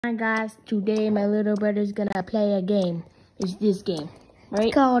Hi guys, today my little brother's gonna play a game. It's this game, right?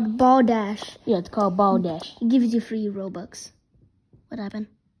 It's called Baldash. Yeah, it's called Baldash. It gives you free Robux. What happened?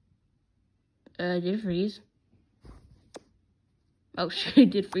 Did it freeze? Oh shit,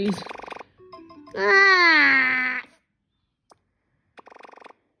 it did freeze. Ah!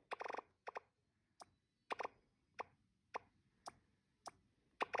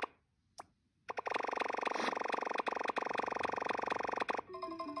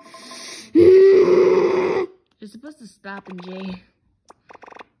 You're supposed to stop in J.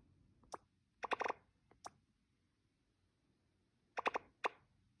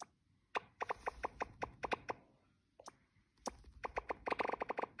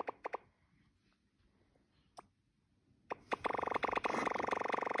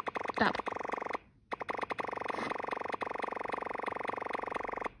 Stop.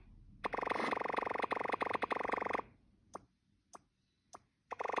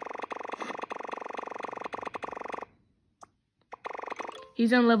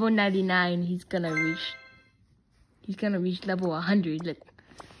 He's on level 99. He's gonna reach level 100. Look,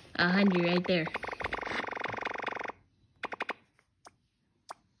 100 right there.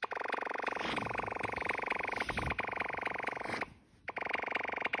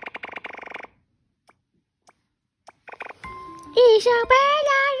 He's a bad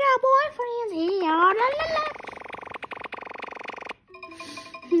guy, your boyfriend's here. La, la, la.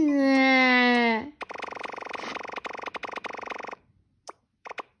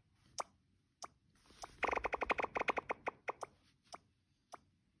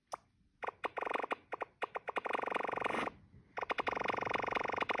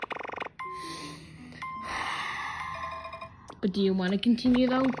 But do you want to continue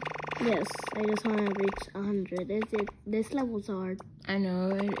though? Yes, I just want to reach 100. This level's hard. I know,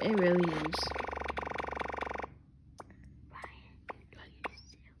 it really is. Ryan, are you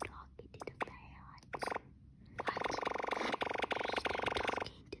still talking to the fans? What? You're still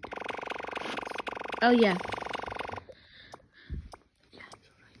talking to the fans? Oh yeah. Yeah,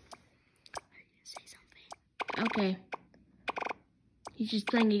 you're right. Are you gonna say something? Okay. He's just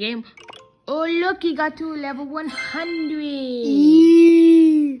playing a game. Oh look, he got to level 100.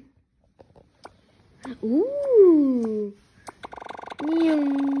 Ooh.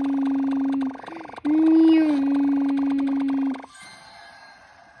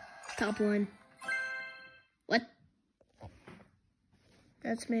 Top one. What?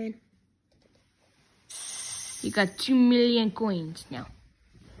 That's man. You got 2 million coins now.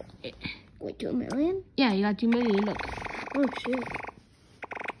 Wait, 2 million? Yeah, you got 2 million. Look. Oh shit.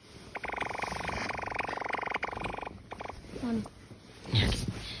 One.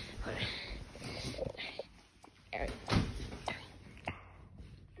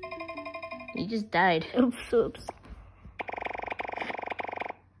 He just died. Oops.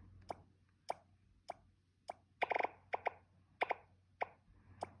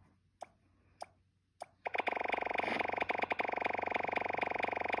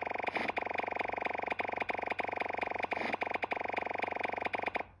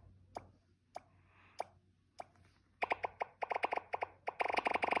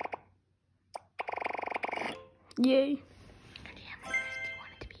 Yay.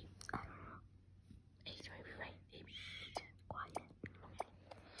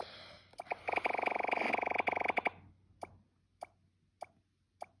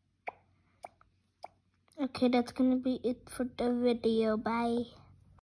 Okay, that's gonna be it for the video. Bye.